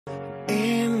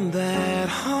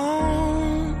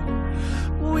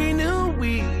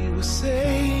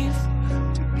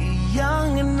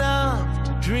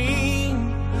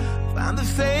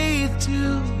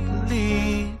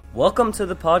Welcome to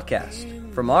the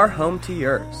podcast, From Our Home to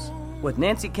Yours, with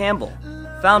Nancy Campbell,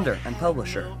 founder and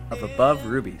publisher of Above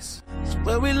Rubies. It's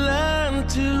where we learn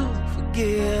to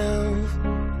forgive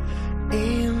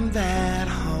in that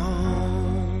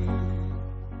home.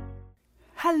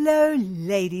 Hello,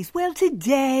 ladies. Well,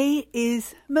 today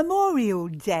is Memorial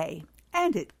Day,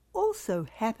 and it also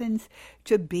happens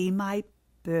to be my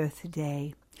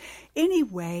birthday.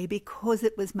 Anyway, because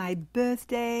it was my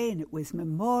birthday and it was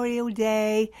Memorial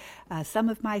Day, some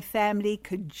of my family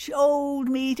cajoled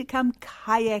me to come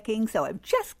kayaking, so I've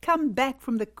just come back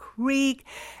from the creek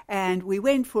and we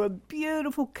went for a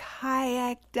beautiful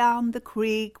kayak down the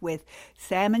creek with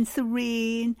Sam and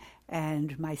Serene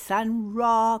and my son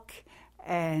Rock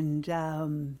and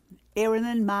Erin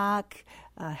and Mark.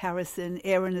 Harrison.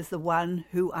 Erin is the one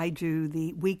who I do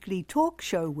the weekly talk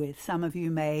show with. Some of you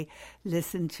may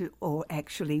listen to or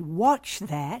actually watch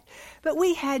that. But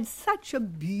we had such a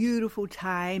beautiful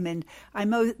time, and I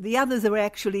know the others are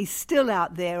actually still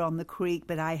out there on the creek,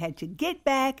 but I had to get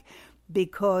back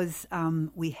because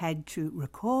we had to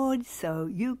record so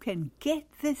you can get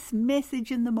this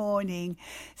message in the morning.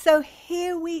 So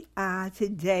here we are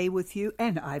today with you,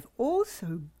 and I've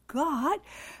also got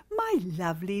my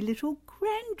lovely little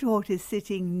granddaughter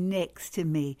sitting next to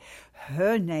me.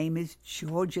 Her name is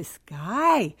Georgia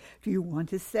Sky. Do you want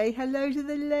to say hello to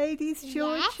the ladies,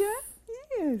 Georgia?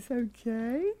 Yes,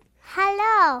 okay.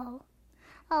 Hello.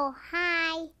 Oh,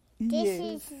 hi. Yes.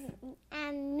 This is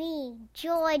me,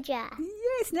 Georgia.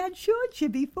 Yes, now Georgia,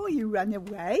 before you run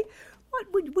away,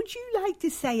 would you like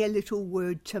to say a little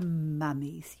word to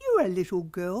mummies? You're a little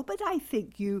girl, but I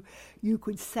think you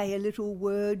could say a little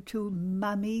word to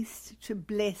mummies to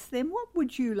bless them. What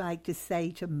would you like to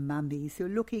say to mummies who are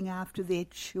looking after their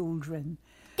children?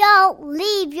 Don't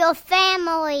leave your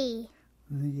family.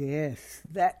 Yes,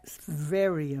 that's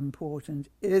very important,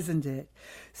 isn't it?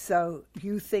 So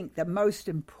you think the most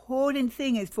important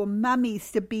thing is for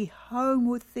mummies to be home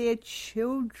with their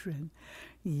children?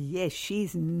 Yes,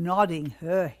 she's nodding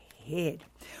her head.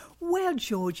 Well,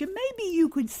 Georgia, maybe you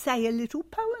could say a little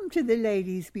poem to the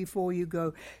ladies before you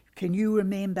go. Can you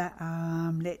remember,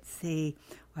 let's see,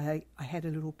 I had a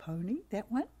little pony,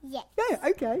 that one? Yes. Yeah,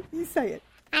 okay, you say it.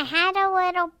 I had a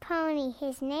little pony.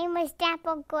 His name was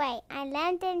Dapple Gray. I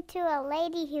lent him to a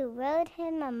lady who rode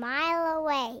him a mile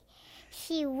away.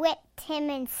 She whipped him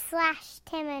and slashed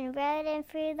him and rode him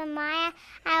through the mire.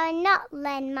 I would not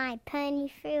lend my pony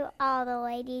through all the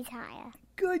ladies' hire.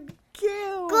 Good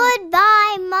girl.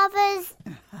 Goodbye, mothers.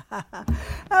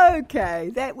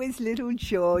 Okay, that was little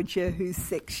Georgia, who's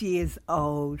 6 years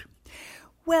old.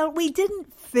 Well, we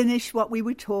didn't finish what we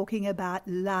were talking about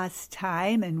last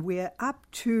time, and we're up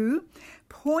to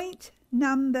point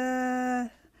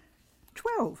number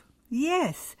 12.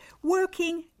 Yes,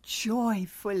 working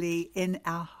joyfully in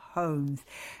our homes.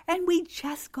 And we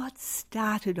just got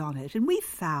started on it, and we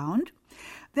found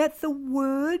that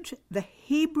the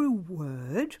Hebrew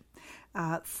word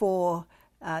for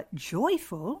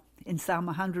joyful, in Psalm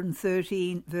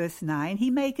 113, verse 9, he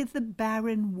maketh the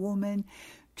barren woman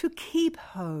to keep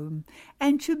home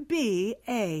and to be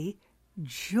a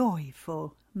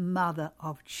joyful mother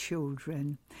of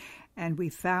children. And we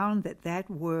found that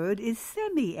word is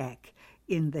semiach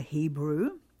in the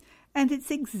Hebrew, and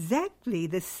it's exactly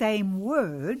the same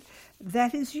word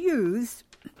that is used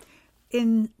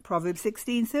in Proverbs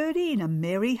 16:13. A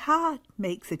merry heart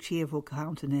makes a cheerful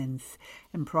countenance.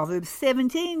 In Proverbs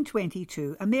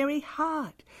 17:22, a merry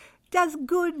heart does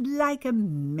good like a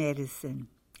medicine.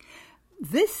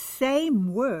 This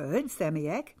same word,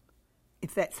 semiach,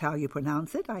 if that's how you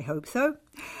pronounce it, I hope so,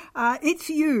 it's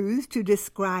used to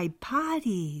describe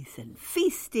parties and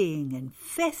feasting and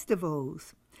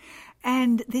festivals.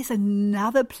 And there's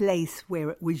another place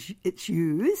where it's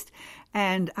used,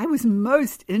 and I was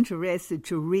most interested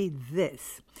to read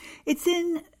this. It's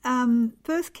in 1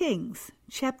 Kings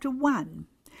chapter 1,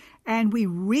 and we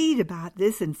read about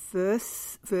this in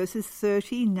verses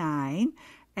 39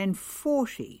 and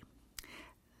 40.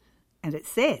 And it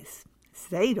says,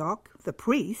 Zadok, the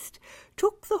priest,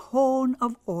 took the horn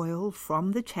of oil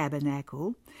from the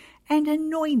tabernacle and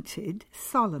anointed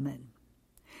Solomon.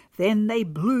 Then they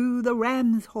blew the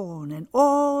ram's horn, and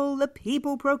all the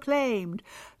people proclaimed,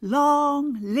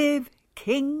 Long live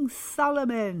King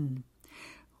Solomon!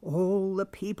 All the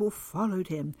people followed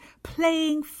him,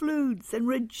 playing flutes and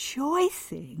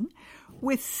rejoicing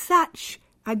with such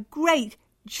a great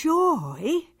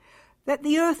joy that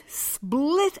the earth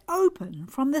split open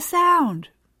from the sound.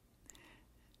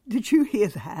 Did you hear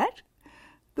that?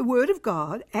 The Word of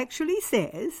God actually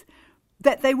says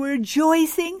that they were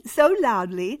rejoicing so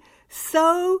loudly,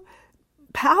 so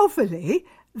powerfully,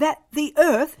 that the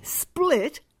earth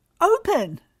split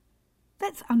open.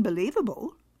 That's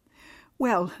unbelievable.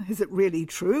 Well, is it really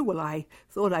true? Well, I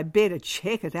thought I'd better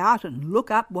check it out and look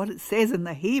up what it says in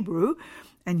the Hebrew.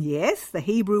 And yes, the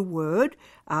Hebrew word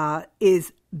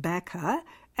is baka,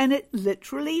 and it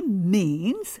literally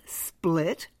means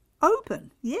split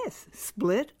open. Yes,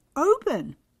 split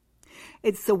open.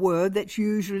 It's the word that's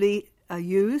usually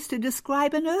used to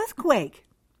describe an earthquake.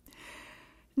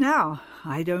 Now,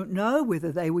 I don't know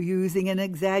whether they were using an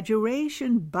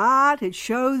exaggeration, but it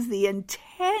shows the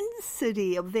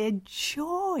intensity of their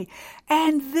joy.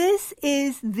 And this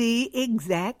is the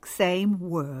exact same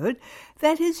word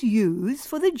that is used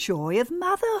for the joy of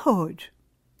motherhood.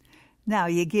 Now,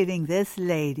 you're getting this,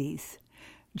 ladies.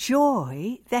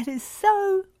 Joy that is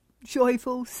so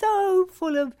joyful, so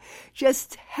full of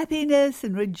just happiness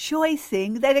and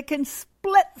rejoicing that it can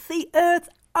split the earth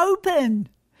open.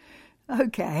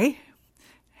 Okay,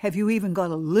 have you even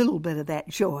got a little bit of that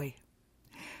joy?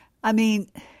 I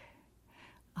mean,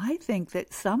 I think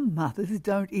that some mothers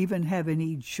don't even have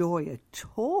any joy at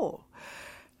all.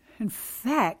 In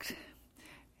fact,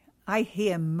 I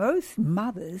hear most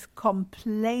mothers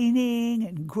complaining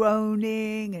and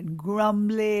groaning and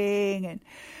grumbling, and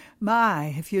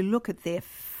if you look at their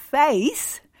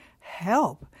face,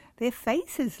 help, their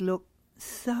faces look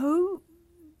so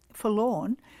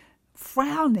forlorn,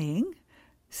 frowning,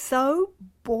 so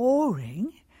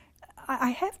boring. I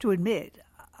have to admit,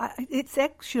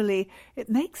 it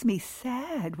makes me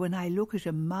sad when I look at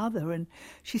a mother and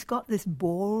she's got this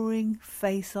boring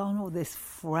face on, or this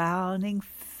frowning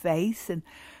face, and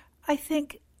I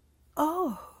think,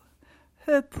 oh,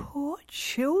 her poor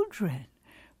children.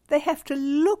 They have to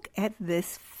look at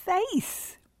this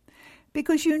face.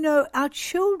 Because, our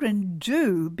children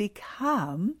do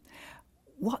become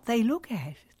what they look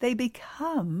at. They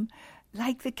become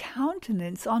like the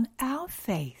countenance on our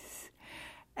face.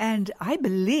 And I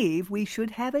believe we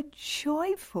should have a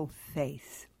joyful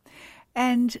face.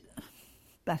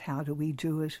 But how do we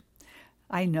do it?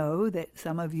 I know that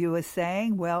some of you are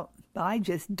saying, well, I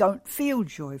just don't feel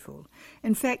joyful.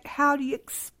 In fact, how do you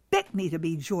expect me to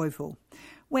be joyful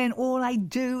when all I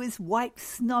do is wipe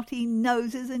snotty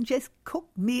noses and just cook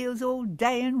meals all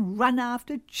day and run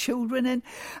after children, and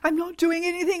I'm not doing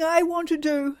anything I want to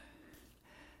do?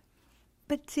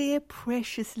 But dear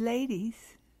precious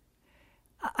ladies,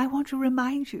 I want to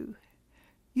remind you,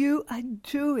 you are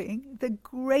doing the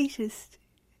greatest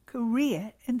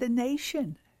career in the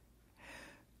nation.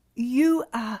 You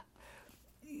are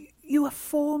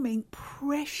forming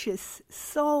precious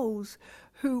souls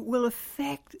who will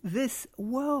affect this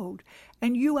world,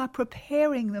 and you are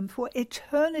preparing them for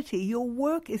eternity. Your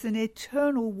work is an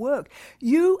eternal work.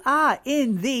 You are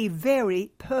in the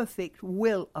very perfect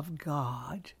will of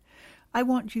God. I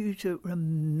want you to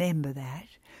remember that.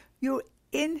 You're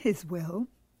in his will,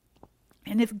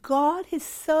 and if God has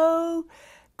so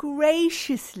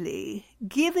graciously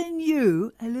given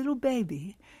you a little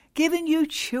baby, given you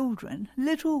children,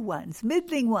 little ones,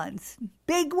 middling ones,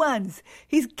 big ones.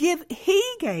 He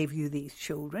gave you these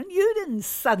children. You didn't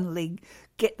suddenly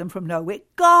get them from nowhere.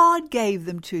 God gave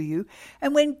them to you.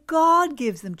 And when God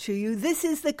gives them to you, this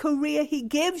is the career he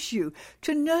gives you,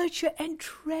 to nurture and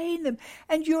train them.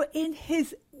 And you're in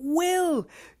his will.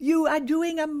 You are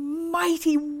doing a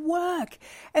mighty work.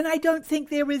 And I don't think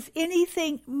there is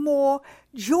anything more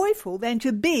joyful than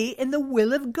to be in the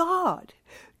will of God,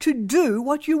 to do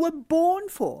what you were born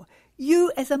for.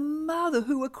 You as a mother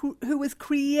who was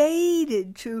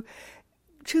created to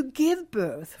give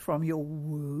birth from your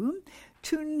womb,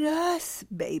 to nurse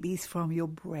babies from your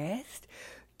breast,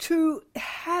 to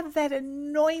have that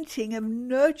anointing of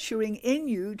nurturing in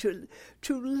you, to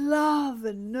love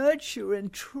and nurture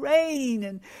and train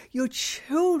and your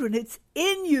children. It's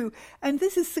in you, and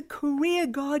this is the career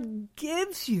God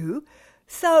gives you.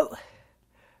 So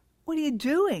what are you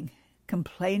doing?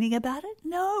 Complaining about it?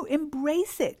 No,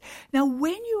 embrace it. Now,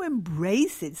 when you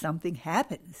embrace it, something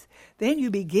happens. Then you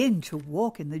begin to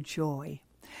walk in the joy.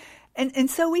 And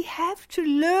so we have to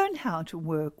learn how to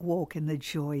walk in the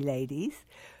joy, ladies.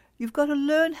 You've got to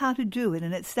learn how to do it,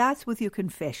 and it starts with your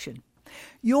confession.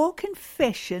 Your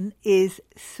confession is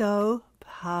so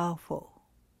powerful.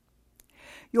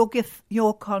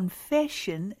 Your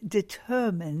confession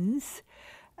determines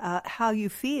how you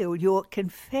feel. Your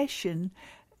confession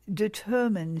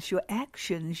determines your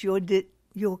actions. Your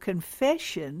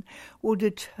confession will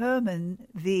determine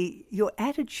your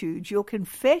attitudes. Your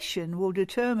confession will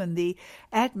determine the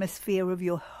atmosphere of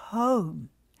your home.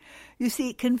 You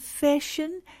see,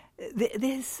 confession,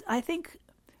 I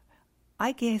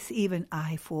guess even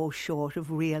I fall short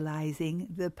of realizing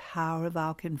the power of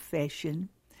our confession.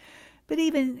 But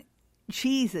even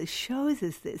Jesus shows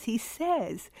us this. He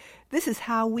says, this is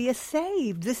how we are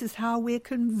saved. This is how we're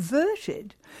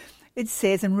converted. It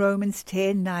says in Romans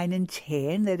 10, 9 and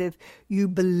 10 that if you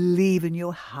believe in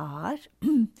your heart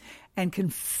and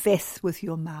confess with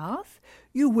your mouth,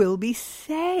 you will be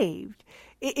saved.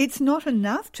 It's not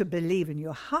enough to believe in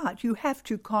your heart. You have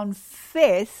to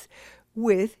confess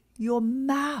with your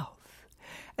mouth.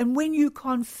 And when you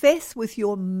confess with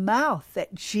your mouth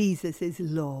that Jesus is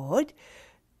Lord,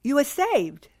 you are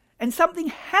saved. And something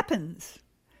happens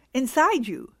inside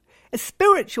you.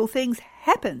 Spiritual things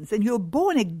happens and you're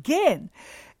born again.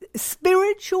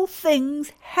 Spiritual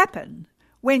things happen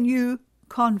when you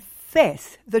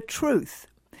confess the truth.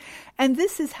 And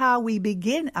this is how we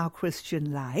begin our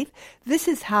Christian life. This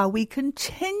is how we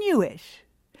continue it.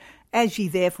 As ye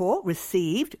therefore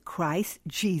received Christ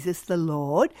Jesus the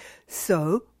Lord,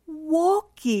 so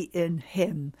walk ye in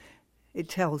him. It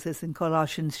tells us in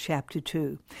Colossians chapter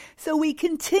 2. So we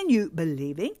continue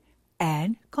believing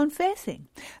and confessing.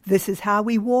 This is how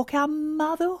we walk our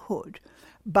motherhood,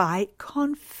 by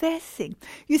confessing.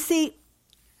 You see,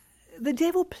 the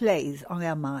devil plays on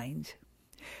our mind.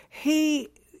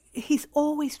 He's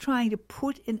always trying to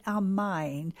put in our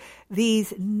mind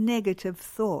these negative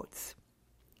thoughts,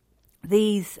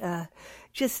 these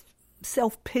just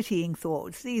self-pitying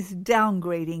thoughts, these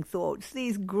downgrading thoughts,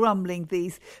 these grumbling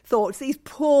thoughts, these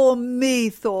poor me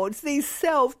thoughts, these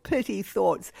self-pity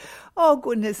thoughts. Oh,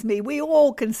 goodness me, we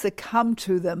all can succumb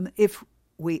to them if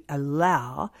we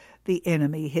allow the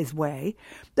enemy his way.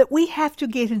 That we have to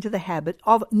get into the habit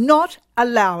of not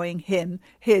allowing him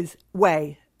his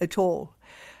way at all.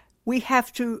 We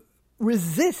have to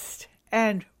resist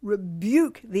and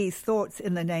rebuke these thoughts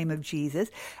in the name of Jesus.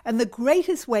 And the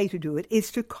greatest way to do it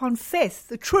is to confess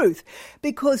the truth.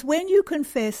 Because when you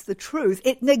confess the truth,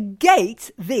 it negates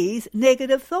these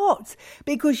negative thoughts.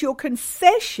 Because your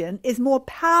confession is more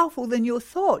powerful than your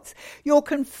thoughts. Your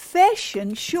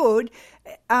confession should,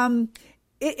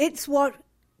 it's what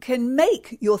can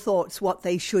make your thoughts what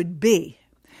they should be.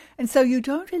 And so you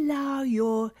don't allow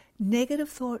your negative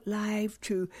thought life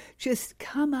to just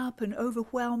come up and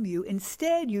overwhelm you.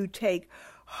 Instead, you take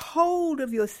hold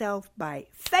of yourself by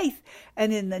faith,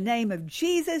 and in the name of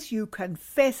Jesus, you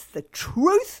confess the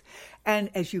truth. And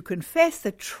as you confess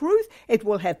the truth, it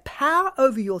will have power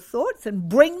over your thoughts and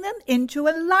bring them into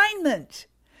alignment.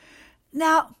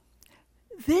 Now,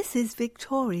 this is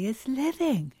victorious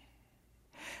living.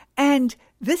 And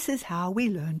this is how we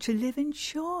learn to live in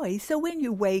joy. So when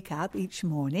you wake up each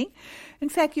morning, in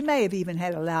fact, you may have even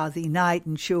had a lousy night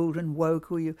and children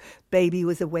woke, or your baby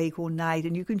was awake all night,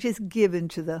 and you can just give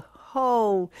into the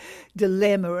whole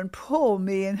dilemma and poor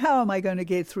me, and how am I going to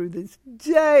get through this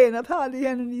day, and I've hardly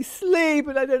had any sleep,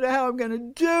 and I don't know how I'm going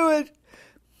to do it.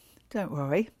 Don't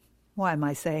worry. Why am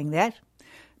I saying that?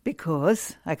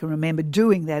 Because I can remember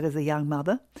doing that as a young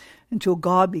mother until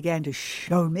God began to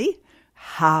show me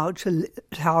how to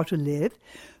live.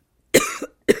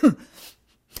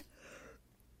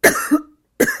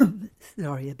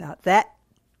 Sorry about that.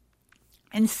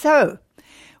 And so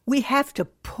we have to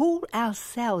pull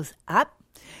ourselves up,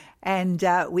 and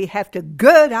we have to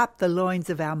gird up the loins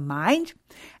of our mind,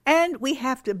 and we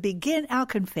have to begin our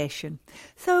confession.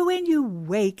 So when you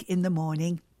wake in the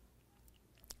morning,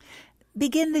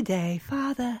 begin the day,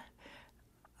 Father,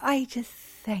 I just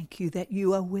thank you that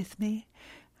you are with me.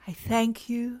 I thank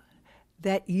you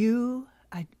that you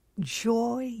are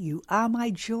joy, you are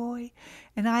my joy,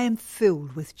 and I am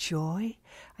filled with joy.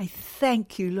 I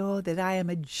thank you, Lord, that I am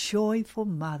a joyful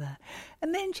mother.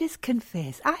 And then just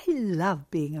confess, I love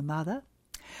being a mother.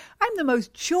 I'm the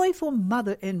most joyful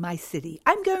mother in my city.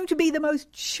 I'm going to be the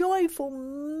most joyful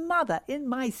mother in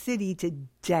my city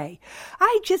today.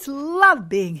 I just love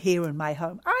being here in my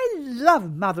home. I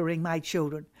love mothering my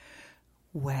children.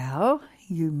 Well,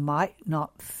 you might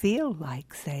not feel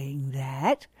like saying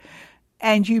that.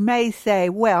 And you may say,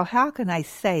 well, how can I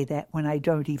say that when I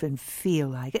don't even feel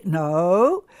like it?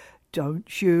 No,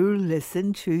 don't you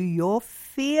listen to your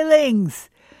feelings.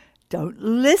 Don't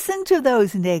listen to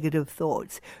those negative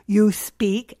thoughts. You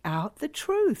speak out the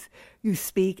truth. You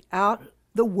speak out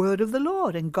the word of the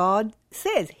Lord. And God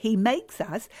says he makes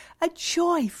us a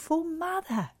joyful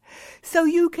mother. So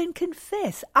you can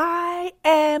confess, I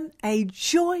am a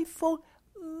joyful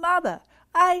mother.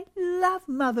 I love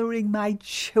mothering my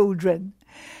children.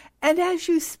 And as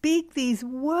you speak these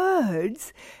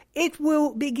words, it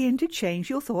will begin to change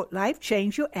your thought life,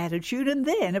 change your attitude, and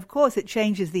then, of course, it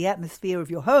changes the atmosphere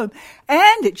of your home,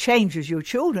 and it changes your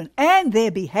children and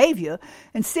their behavior.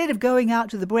 Instead of going out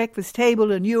to the breakfast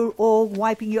table and you're all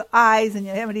wiping your eyes and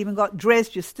you haven't even got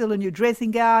dressed, you're still in your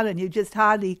dressing gown and you're just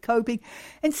hardly coping.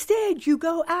 Instead, you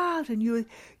go out and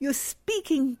you're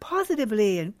speaking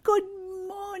positively and, good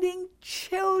morning,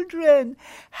 children.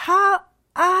 How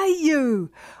are you?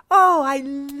 Oh, I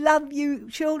love you,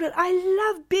 children. I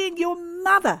love being your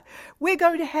mother. We're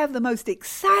going to have the most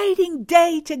exciting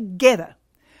day together.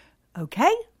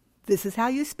 Okay? This is how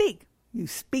you speak. You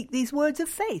speak these words of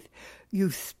faith.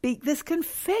 You speak this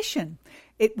confession.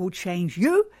 It will change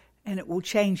you, and it will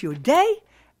change your day,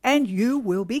 and you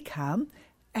will become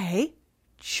a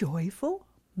joyful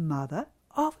mother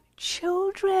of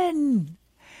children.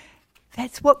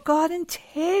 That's what God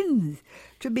intends,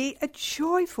 to be a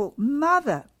joyful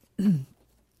mother.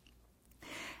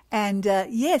 And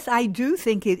yes, I do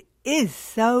think it is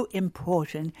so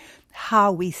important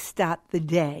how we start the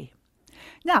day.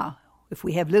 Now, if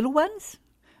we have little ones,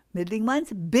 middling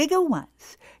ones, bigger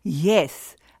ones,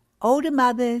 yes, older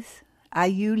mothers, are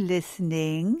you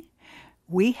listening?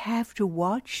 We have to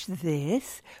watch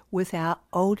this with our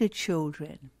older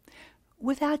children,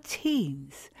 with our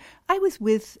teens. I was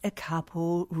with a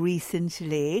couple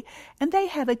recently, and they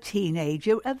have a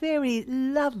teenager, a very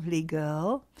lovely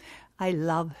girl. I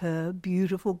love her,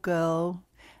 beautiful girl.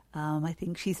 I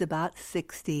think she's about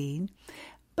 16.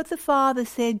 But the father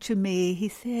said to me, he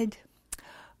said,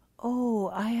 "Oh,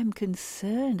 I am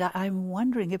concerned. I'm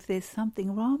wondering if there's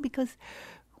something wrong, because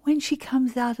when she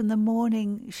comes out in the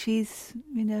morning, she's,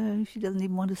 she doesn't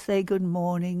even want to say good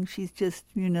morning. She's just,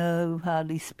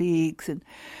 hardly speaks."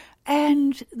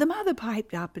 And the mother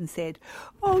piped up and said,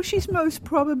 "Oh, she's most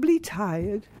probably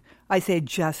tired." I said,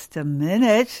 "Just a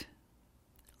minute.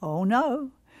 Oh,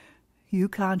 no, you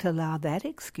can't allow that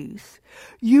excuse.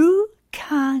 You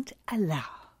can't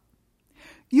allow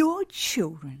your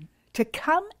children to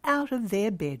come out of their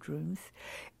bedrooms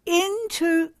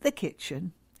into the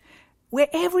kitchen where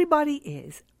everybody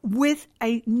is with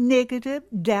a negative,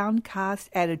 downcast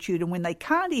attitude, and when they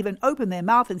can't even open their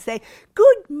mouth and say,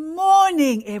 'Good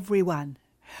morning, everyone.'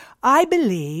 I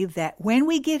believe that when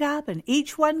we get up and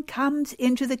each one comes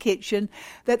into the kitchen,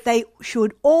 that they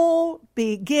should all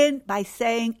begin by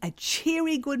saying a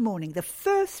cheery good morning. The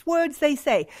first words they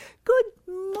say, 'Good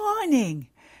morning,'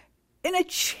 in a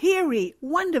cheery,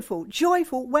 wonderful,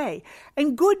 joyful way,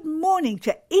 and good morning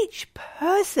to each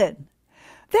person.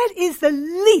 That is the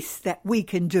least that we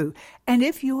can do. And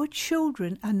if your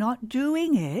children are not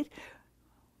doing it,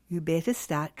 you better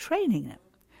start training them.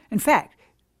 In fact,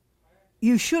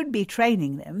 you should be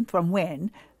training them from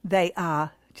when they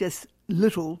are just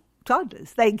little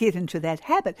toddlers. They get into that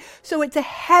habit. So it's a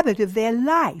habit of their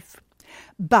life.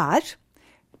 But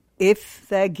if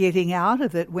they're getting out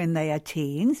of it when they are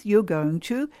teens, you're going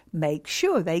to make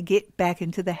sure they get back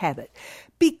into the habit.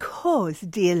 Because,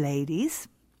 dear ladies,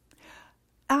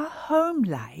 our home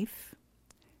life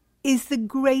is the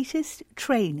greatest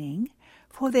training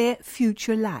for their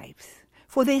future lives,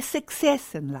 for their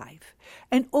success in life,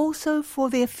 and also for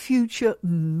their future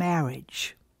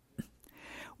marriage.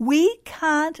 We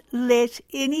can't let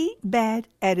any bad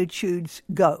attitudes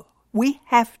go. We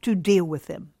have to deal with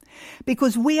them,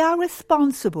 because we are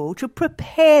responsible to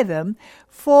prepare them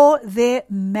for their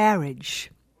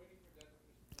marriage.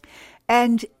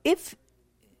 And if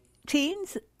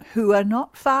teens who are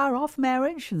not far off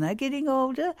marriage and they're getting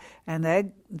older,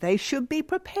 and they should be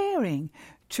preparing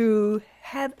to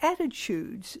have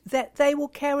attitudes that they will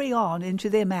carry on into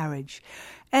their marriage.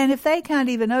 And if they can't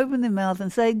even open their mouth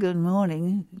and say good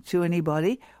morning to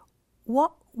anybody,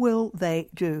 what will they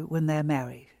do when they're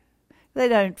married? They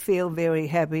don't feel very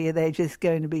happy. They're just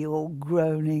going to be all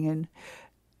groaning and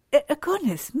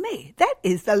goodness me, that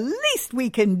is the least we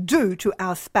can do to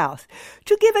our spouse,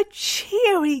 to give a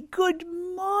cheery good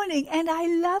morning and I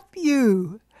love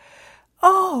you.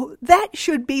 Oh, that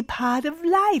should be part of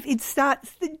life. It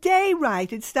starts the day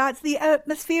right. It starts the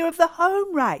atmosphere of the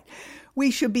home right.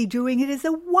 We should be doing it as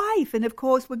a wife, and of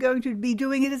course we're going to be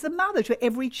doing it as a mother to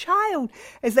every child.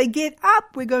 As they get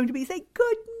up, we're going to be saying,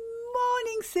 "Good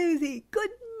morning, Susie. Good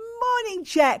morning,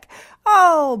 Jack.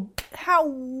 Oh, how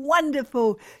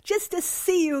wonderful just to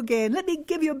see you again. Let me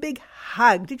give you a big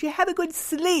hug. Did you have a good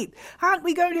sleep? Aren't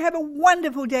we going to have a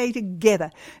wonderful day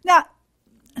together?" Now,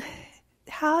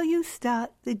 how you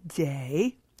start the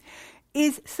day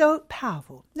is so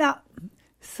powerful. Now,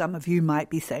 some of you might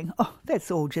be saying, "Oh,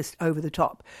 that's all just over the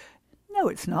top." No,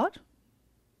 it's not.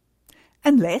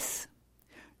 Unless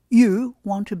you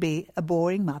want to be a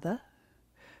boring mother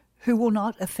who will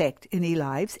not affect any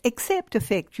lives except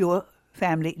affect your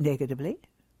family negatively.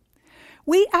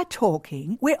 We're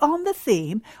on the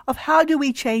theme of how do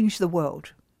we change the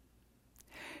world.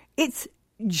 It's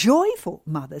joyful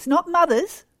mothers, not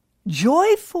mothers,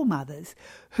 joyful mothers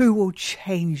who will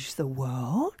change the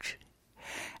world.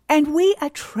 And we are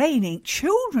training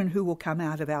children who will come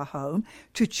out of our home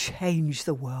to change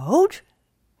the world.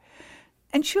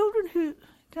 And children who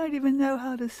don't even know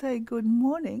how to say good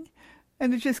morning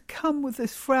and just come with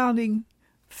this frowning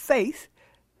face,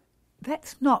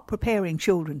 that's not preparing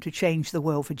children to change the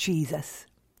world for Jesus.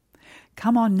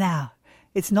 Come on now.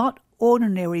 It's not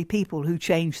ordinary people who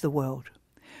change the world.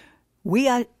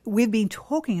 We've been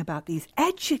talking about these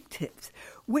adjectives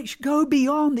which go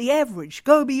beyond the average,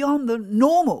 go beyond the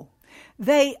normal.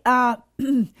 They are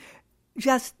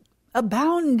just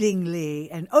aboundingly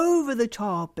and over the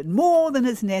top and more than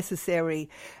is necessary.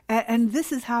 And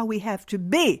this is how we have to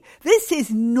be. This is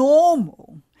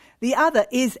normal. The other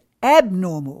is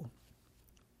abnormal.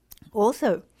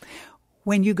 Also,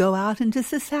 when you go out into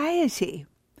society,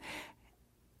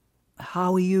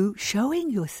 how are you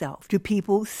showing yourself? Do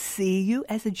people see you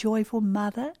as a joyful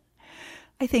mother?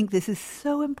 I think this is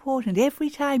so important. Every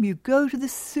time you go to the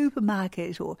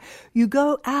supermarket or you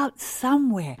go out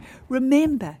somewhere,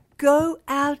 remember, go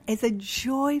out as a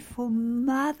joyful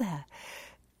mother.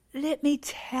 Let me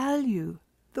tell you,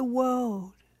 the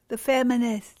world, the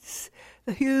feminists,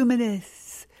 the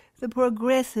humanists, the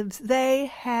progressives, they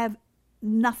have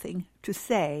nothing to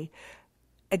say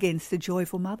against a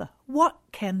joyful mother. What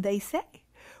can they say?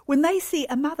 When they see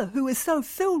a mother who is so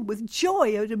filled with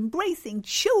joy at embracing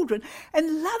children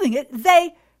and loving it,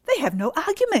 they have no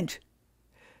argument.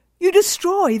 You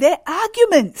destroy their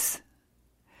arguments.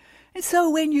 And so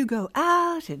when you go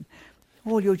out and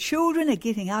all your children are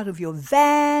getting out of your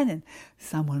van and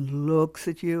someone looks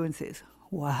at you and says,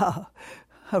 "Wow,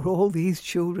 are all these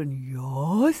children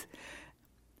yours?"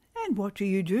 And what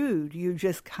do? Do you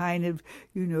just kind of,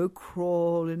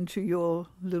 crawl into your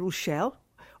little shell?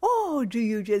 Or do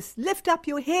you just lift up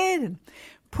your head and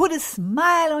put a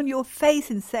smile on your face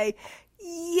and say,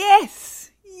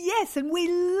 "Yes, yes, and we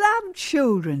love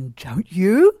children, don't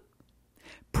you?"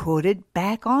 Put it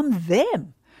back on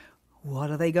them.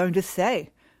 What are they going to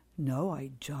say? "No,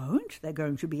 I don't." They're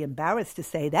going to be embarrassed to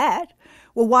say that.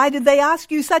 Well, why did they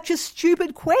ask you such a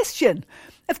stupid question?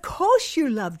 Of course you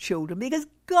love children because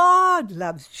God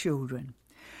loves children.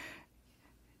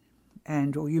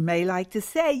 Or you may like to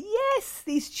say, "Yes,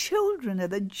 these children are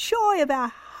the joy of our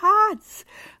hearts.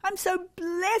 I'm so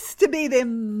blessed to be their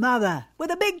mother," with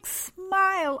a big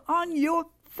smile on your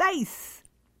face.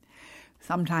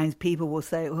 Sometimes people will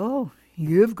say, "Oh,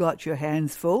 you've got your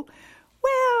hands full."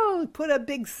 Well, put a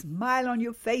big smile on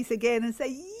your face again and say,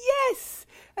 "Yes,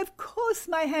 of course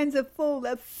my hands are full.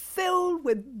 They're filled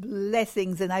with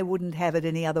blessings and I wouldn't have it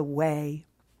any other way."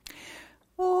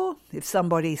 Or if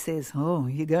somebody says, "Oh,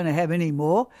 you're going to have any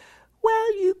more?"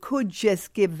 Well, you could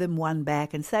just give them one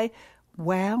back and say,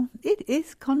 "Well, it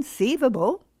is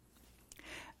conceivable."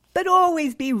 But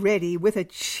always be ready with a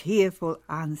cheerful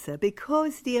answer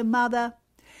because, dear mother,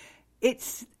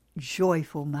 it's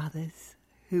joyful mothers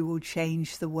who will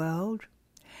change the world.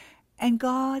 And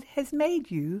God has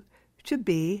made you to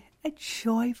be a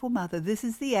joyful mother. This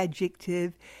is the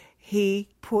adjective He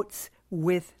puts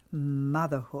with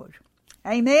motherhood.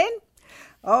 Amen?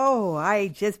 Oh, I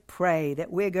just pray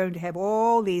that we're going to have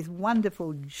all these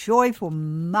wonderful, joyful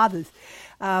mothers.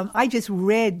 I just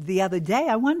read the other day,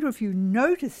 I wonder if you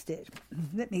noticed it.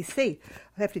 Let me see.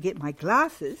 I have to get my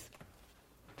glasses.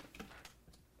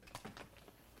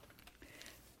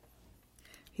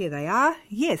 Here they are.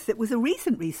 Yes, it was a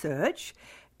recent research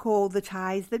called "The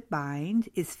Ties That Bind.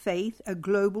 Is Faith a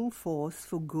Global Force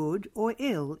for Good or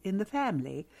Ill in the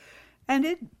Family?" And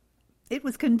it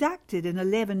was conducted in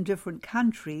 11 different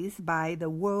countries by the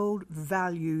World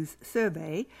Values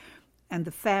Survey and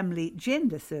the Family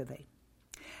Gender Survey.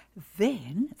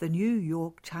 Then the New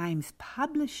York Times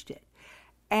published it,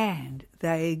 and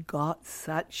they got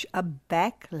such a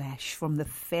backlash from the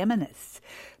feminists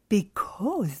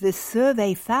because the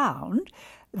survey found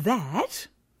that,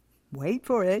 wait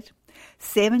for it,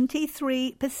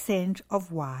 73%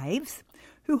 of wives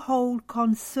who hold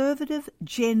conservative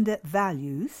gender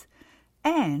values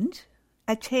and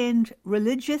attend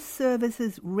religious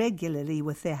services regularly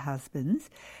with their husbands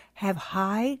have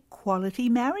high-quality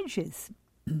marriages.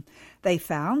 They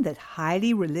found that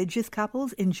highly religious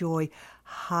couples enjoy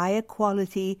higher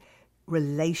quality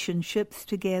relationships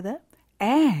together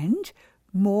and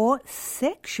more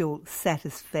sexual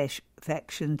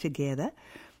satisfaction together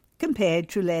compared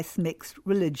to less mixed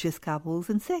religious couples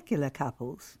and secular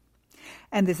couples.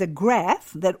 And there's a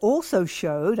graph that also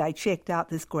showed, I checked out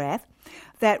this graph,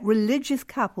 that religious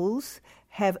couples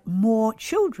have more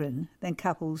children than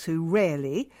couples who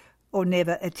rarely or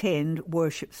never attend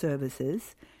worship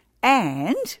services.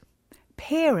 And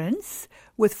parents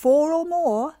with 4 or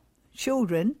more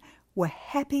children were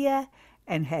happier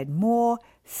and had more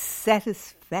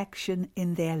satisfaction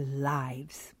in their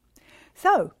lives.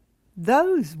 So,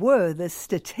 those were the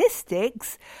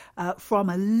statistics from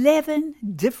 11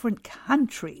 different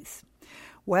countries.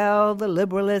 Well, the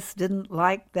liberalists didn't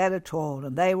like that at all,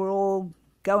 and they were all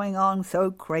going on so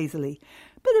crazily.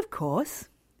 But of course,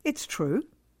 it's true.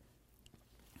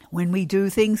 When we do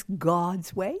things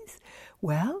God's ways,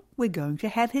 well, we're going to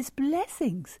have his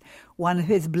blessings. One of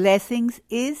his blessings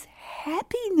is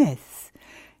happiness.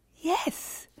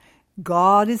 Yes,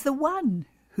 God is the one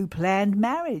who planned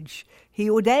marriage. He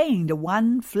ordained a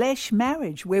one-flesh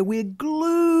marriage where we're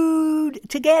glued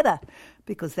together,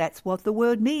 because that's what the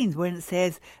word means when it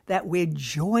says that we're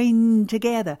joined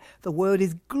together. The word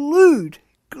is glued.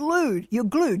 Glued. You're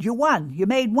glued. You're one. You're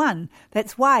made one.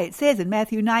 That's why it says in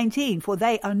Matthew 19, for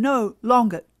they are no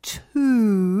longer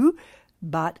two,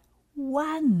 but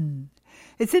one.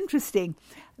 It's interesting.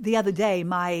 The other day,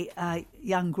 my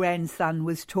young grandson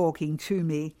was talking to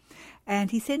me,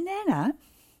 and he said, Nana,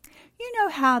 you know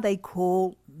how they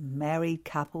call married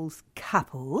couples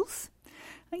couples?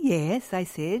 Yes, I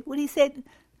said. Well, he said,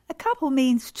 a couple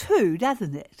means two,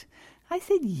 doesn't it? I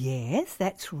said, yes,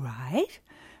 that's right.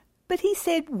 But he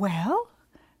said, well,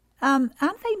 aren't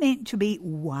they meant to be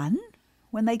one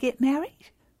when they get married?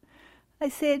 I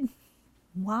said,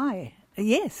 why?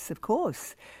 Yes, of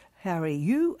course, Harry,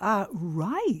 you are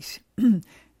right.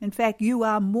 In fact, you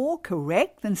are more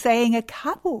correct than saying a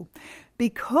couple,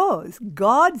 because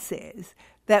God says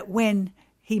that when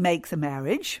he makes a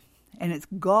marriage, and it's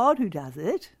God who does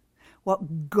it,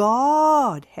 what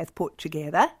God hath put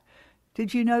together.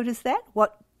 Did you notice that?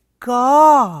 What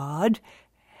God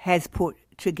has put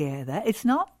together. It's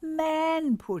not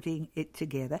man putting it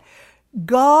together.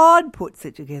 God puts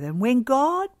it together. And when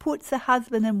God puts a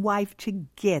husband and wife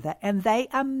together and they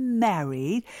are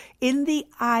married in the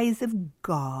eyes of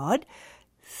God,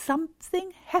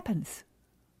 something happens.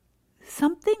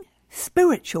 Something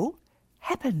spiritual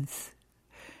happens.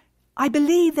 I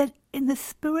believe that in the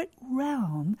spirit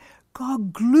realm,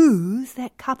 God glues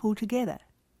that couple together.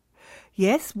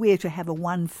 Yes, we're to have a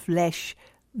one-flesh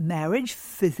marriage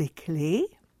physically,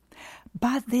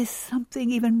 but there's something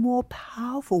even more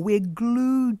powerful. We're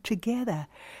glued together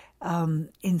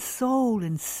in soul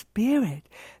and spirit.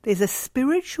 There's a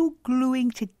spiritual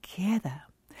gluing together.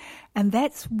 And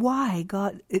that's why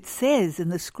it says in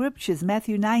the scriptures,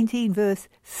 Matthew 19, verse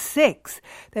 6,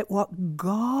 that what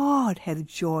God hath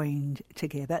joined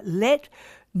together, let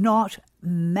not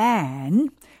man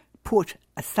put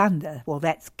asunder. Well,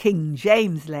 that's King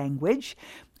James language.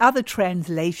 Other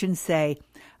translations say,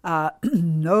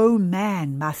 no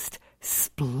man must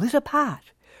split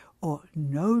apart, or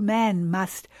no man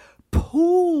must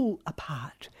pull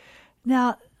apart.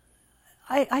 Now,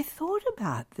 I thought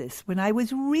about this when I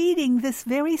was reading this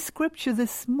very scripture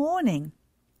this morning.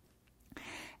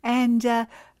 And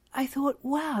I thought,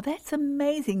 wow, that's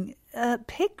amazing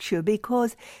picture,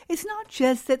 because it's not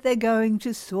just that they're going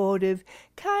to sort of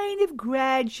kind of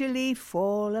gradually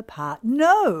fall apart.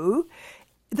 No,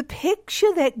 the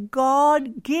picture that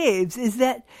God gives is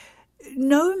that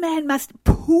no man must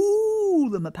pull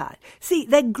them apart. See,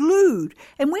 they're glued.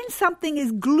 And when something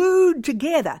is glued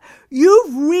together,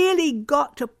 you've really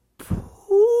got to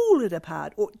pull it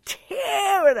apart or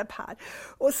tear it apart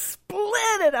or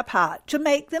split it apart to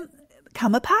make them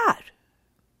come apart.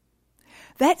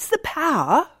 That's the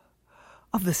power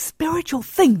of the spiritual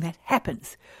thing that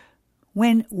happens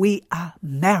when we are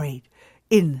married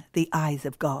in the eyes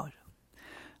of God.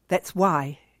 That's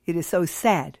why it is so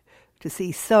sad to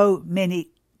see so many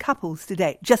couples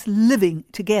today just living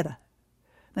together.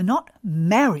 They're not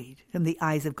married in the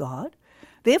eyes of God.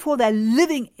 Therefore, they're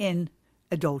living in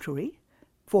adultery,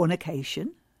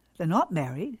 fornication. They're not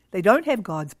married. They don't have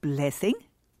God's blessing.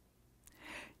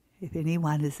 If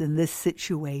anyone is in this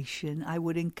situation, I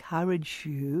would encourage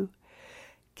you,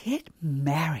 get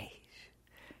married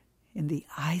in the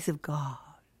eyes of God,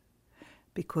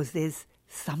 because there's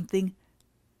something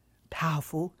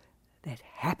powerful that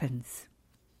happens.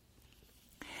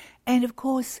 And of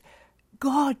course,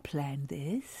 God planned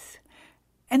this,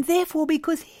 and therefore,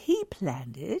 because he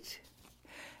planned it,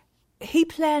 he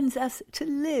plans us to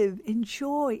live in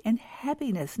joy and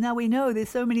happiness. Now we know there's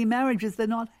so many marriages that are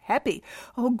not happy.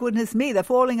 Oh, goodness me, they're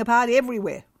falling apart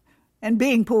everywhere and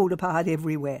being pulled apart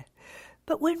everywhere.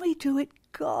 But when we do it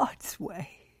God's way,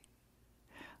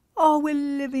 Oh, we're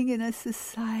living in a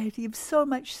society of so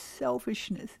much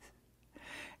selfishness.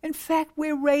 In fact,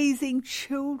 we're raising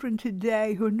children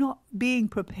today who are not being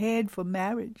prepared for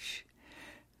marriage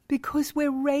because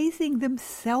we're raising them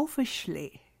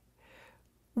selfishly.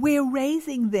 We're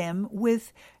raising them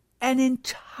with an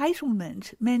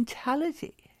entitlement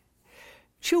mentality.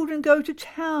 Children go to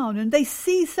town and they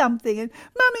see something and,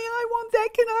 Mummy, I want that,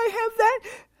 can I have that?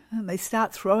 And they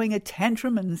start throwing a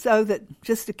tantrum, and so that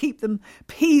just to keep them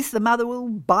peace, the mother will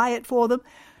buy it for them.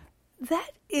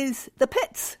 That is the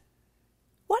pits.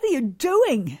 What are you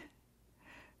doing?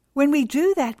 When we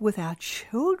do that with our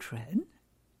children,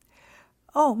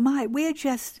 oh my, we're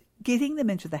just getting them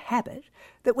into the habit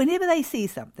that whenever they see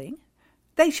something,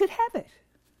 they should have it.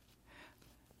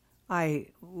 I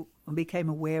became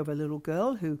aware of a little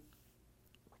girl who,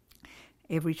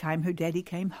 every time her daddy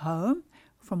came home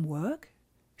from work,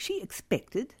 she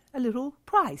expected a little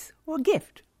prize or a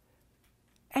gift.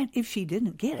 And if she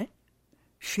didn't get it,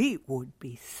 she would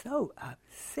be so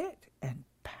upset and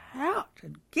pout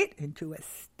and get into a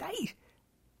state.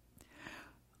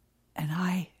 And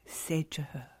I said to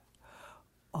her,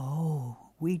 oh,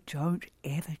 we don't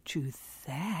ever do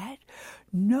that.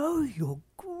 No, your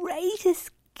greatest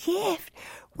gift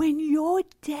when your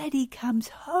daddy comes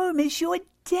home is your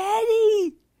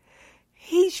daddy.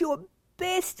 He's your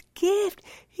best gift.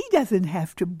 He doesn't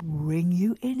have to bring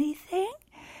you anything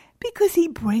because he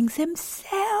brings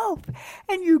himself.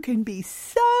 And you can be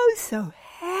so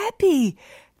happy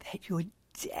that your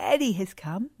daddy has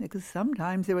come, because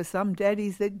sometimes there are some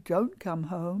daddies that don't come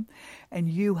home, and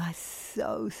you are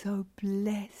so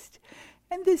blessed.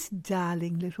 And this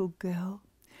darling little girl,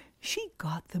 she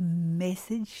got the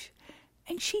message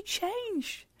and she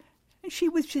changed. And she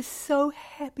was just so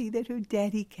happy that her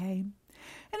daddy came.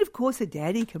 And of course a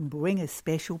daddy can bring a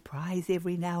special prize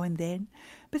every now and then,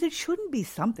 but it shouldn't be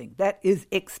something that is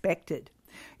expected.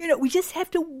 You know, we just have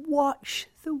to watch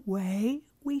the way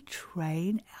we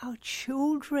train our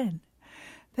children,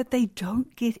 that they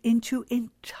don't get into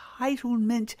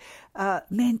entitlement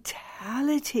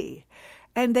mentality,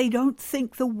 and they don't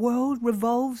think the world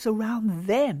revolves around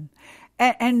them,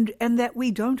 and that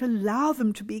we don't allow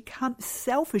them to become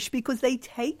selfish because they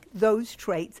take those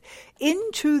traits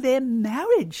into their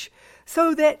marriage,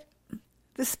 so that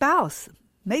the spouse,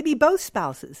 maybe both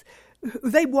spouses,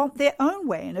 they want their own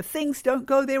way, and if things don't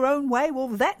go their own way, well,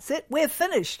 that's it, we're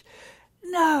finished.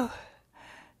 No.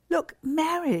 Look,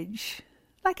 marriage,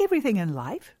 like everything in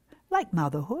life, like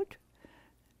motherhood,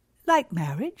 like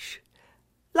marriage,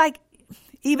 like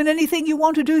even anything you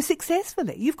want to do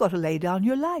successfully, you've got to lay down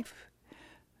your life.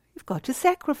 You've got to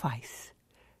sacrifice.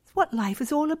 It's what life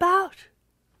is all about.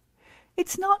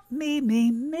 It's not me.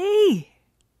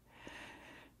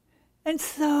 And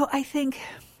so I think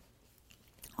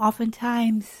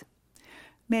oftentimes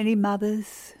many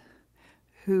mothers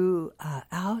who are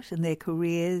out in their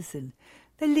careers and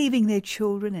they're leaving their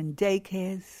children in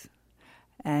daycares,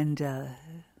 and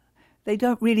they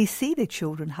don't really see their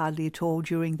children hardly at all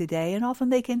during the day, and often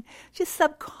they can just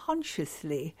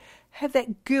subconsciously have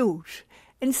that guilt,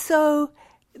 and so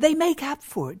they make up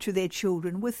for it to their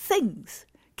children with things,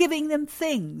 giving them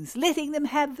things, letting them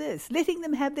have this, letting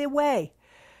them have their way.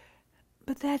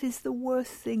 But that is the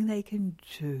worst thing they can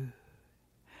do.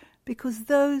 Because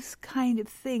those kind of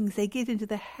things, they get into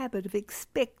the habit of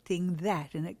expecting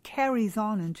that, and it carries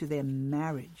on into their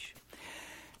marriage.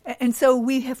 And so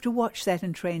we have to watch that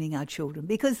in training our children,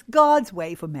 because God's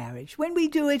way for marriage, when we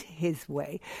do it His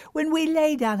way, when we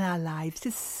lay down our lives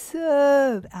to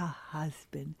serve our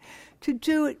husband, to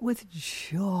do it with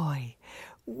joy,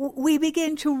 we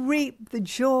begin to reap the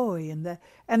joy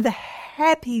and the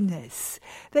happiness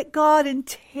that God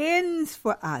intends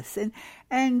for us.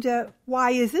 And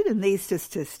why is it in these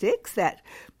statistics that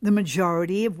the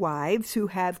majority of wives who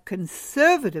have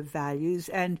conservative values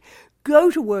and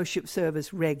go to worship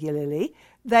service regularly,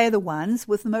 they're the ones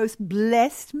with the most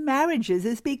blessed marriages,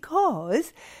 is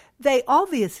because they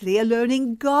obviously are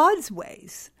learning God's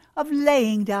ways of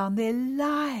laying down their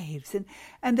lives,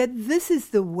 and that this is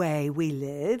the way we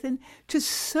live, and to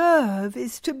serve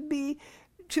is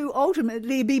to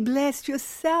ultimately be blessed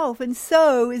yourself. And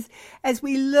so as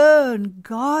we learn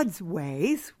God's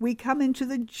ways, we come into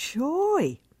the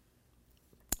joy.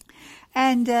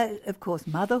 And of course,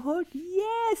 motherhood,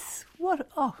 yes,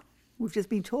 we've just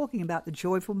been talking about the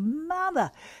joyful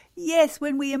mother. Yes,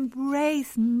 when we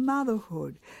embrace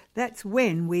motherhood, that's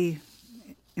when we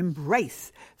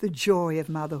embrace the joy of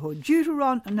motherhood.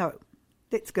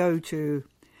 Let's go to,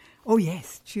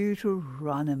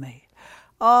 Deuteronomy.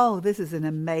 Oh, this is an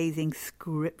amazing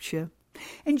scripture.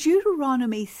 In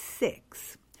Deuteronomy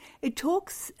 6, it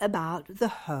talks about the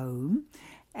home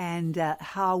and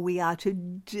how we are to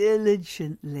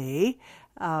diligently,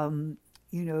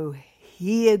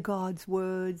 hear God's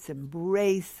words,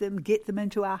 embrace them, get them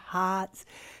into our hearts,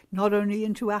 not only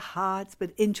into our hearts,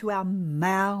 but into our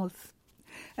mouths.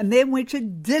 And then we're to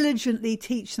diligently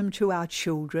teach them to our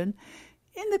children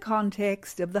in the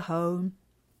context of the home,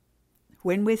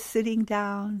 when we're sitting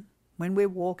down, when we're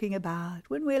walking about,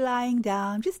 when we're lying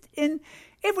down, just in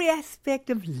every aspect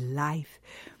of life.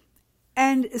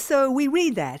 And so we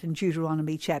read that in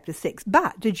Deuteronomy chapter 6.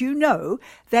 But did you know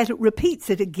that it repeats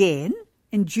it again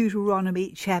in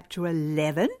Deuteronomy chapter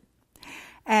 11?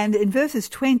 And in verses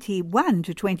 21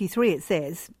 to 23 it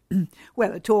says,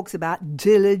 it talks about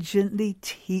diligently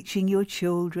teaching your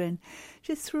children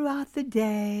just throughout the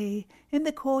day, in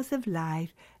the course of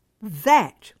life,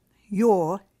 that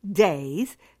your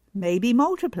days may be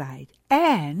multiplied,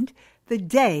 and the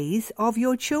days of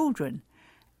your children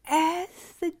as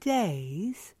the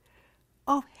days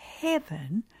of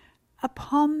heaven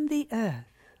upon the earth.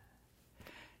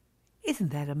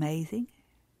 Isn't that amazing?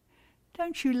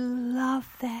 Don't you love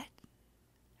that?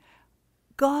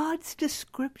 God's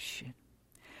description.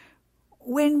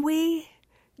 When we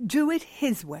do it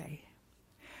His way,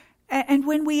 and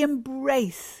when we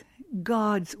embrace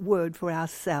God's word for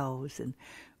ourselves, and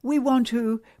we want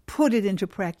to put it into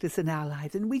practice in our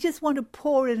lives, and we just want to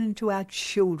pour it into our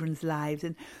children's lives,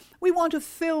 and we want to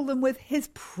fill them with His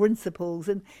principles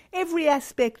in every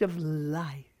aspect of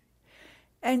life.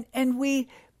 And we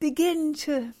begin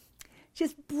to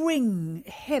just bring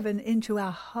heaven into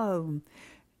our home.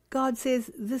 God says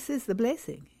this is the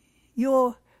blessing.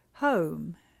 Your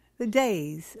home, the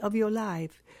days of your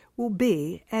life, will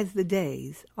be as the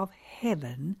days of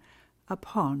heaven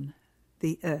upon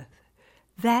the earth.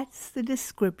 That's the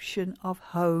description of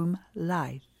home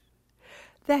life.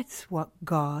 That's what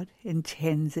God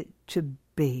intends it to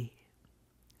be.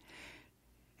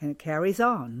 And it carries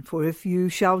on, for if you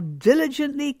shall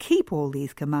diligently keep all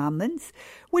these commandments,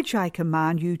 which I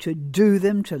command you to do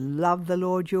them, to love the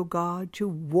Lord your God, to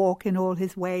walk in all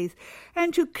His ways,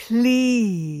 and to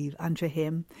cleave unto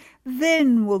Him,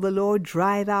 then will the Lord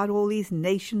drive out all these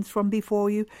nations from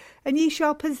before you, and ye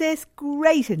shall possess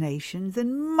greater nations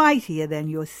and mightier than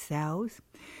yourselves.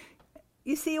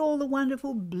 You see all the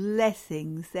wonderful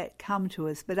blessings that come to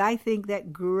us, but I think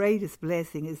that greatest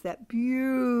blessing is that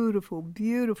beautiful,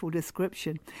 beautiful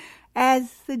description,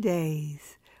 as the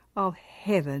days of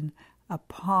heaven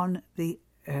upon the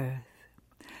earth.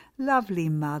 Lovely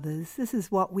mothers, this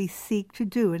is what we seek to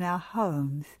do in our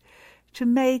homes, to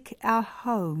make our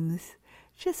homes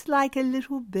just like a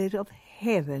little bit of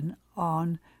heaven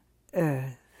on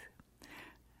earth.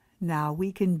 Now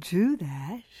we can do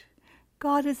that.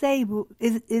 God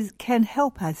can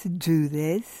help us do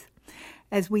this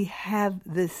as we have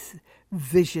this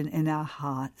vision in our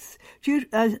hearts.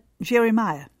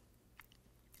 Jeremiah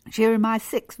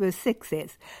 6 verse 6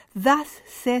 says, Thus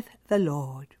saith the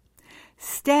Lord,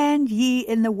 Stand ye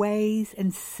in the ways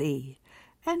and see,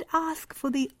 and ask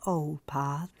for the old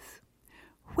paths.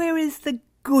 Where is the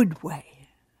good way?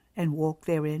 And walk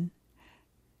therein,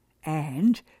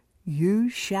 and you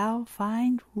shall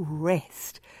find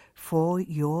rest for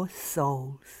your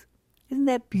souls. Isn't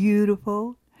that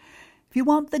beautiful? If you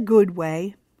want the good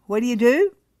way, what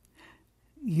do?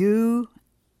 You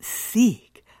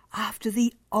seek after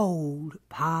the old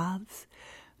paths.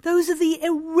 Those are the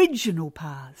original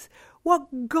paths,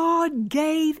 what God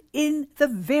gave in the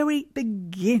very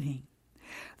beginning.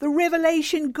 The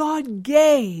revelation God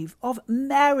gave of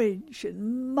marriage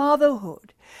and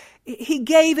motherhood. He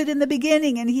gave it in the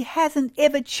beginning, and He hasn't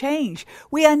ever changed.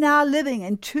 We are now living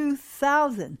in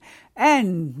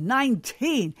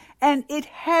 2019, and it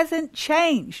hasn't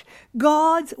changed.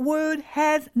 God's word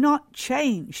has not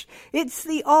changed. It's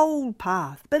the old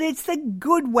path, but it's the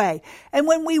good way. And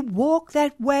when we walk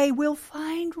that way, we'll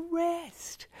find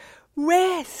rest.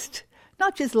 Rest.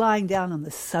 Not just lying down on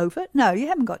the sofa. No, you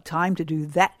haven't got time to do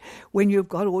that when you've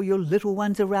got all your little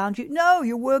ones around you. No,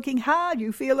 you're working hard.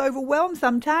 You feel overwhelmed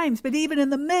sometimes. But even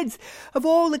in the midst of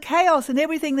all the chaos and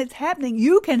everything that's happening,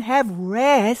 you can have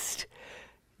rest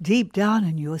deep down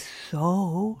in your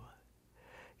soul.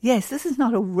 Yes, this is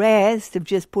not a rest of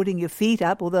just putting your feet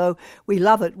up, although we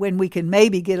love it when we can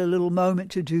maybe get a little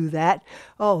moment to do that.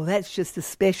 Oh, that's just a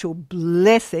special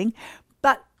blessing.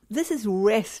 But this is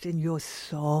rest in your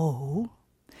soul.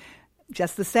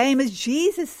 Just the same as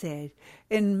Jesus said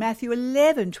in Matthew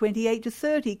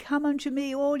 11:28-30, Come unto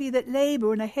me, all ye that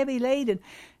labor and are heavy laden,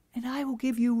 and I will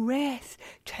give you rest.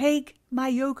 Take my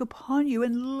yoke upon you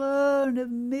and learn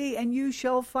of me, and you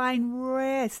shall find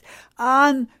rest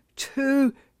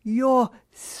unto your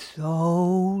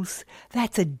souls.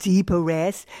 That's a deeper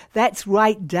rest. That's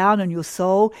right down in your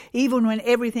soul. Even when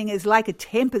everything is like a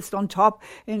tempest on top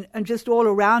and just all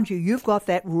around you, you've got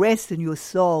that rest in your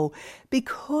soul.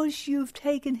 Because you've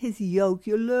taken his yoke,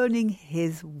 you're learning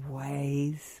his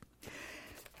ways.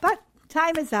 But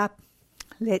time is up.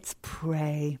 Let's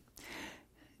pray.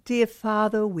 Dear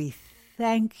Father, we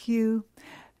thank you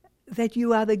that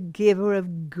you are the giver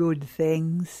of good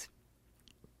things.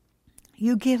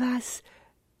 You give us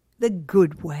the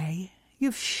good way.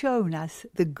 You've shown us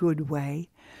the good way.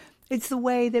 It's the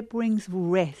way that brings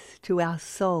rest to our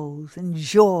souls and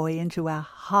joy into our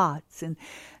hearts. And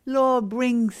Lord,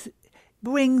 brings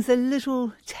a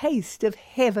little taste of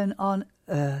heaven on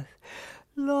earth.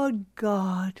 Lord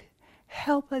God,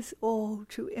 help us all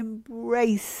to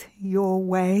embrace your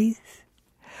ways.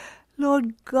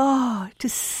 Lord God, to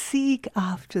seek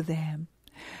after them.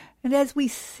 And as we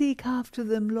seek after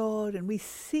them, Lord, and we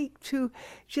seek to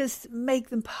just make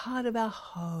them part of our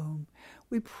home,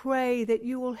 we pray that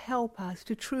you will help us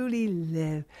to truly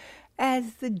live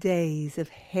as the days of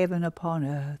heaven upon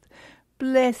earth.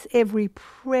 Bless every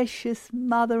precious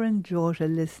mother and daughter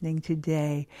listening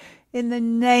today. In the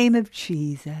name of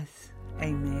Jesus,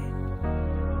 amen.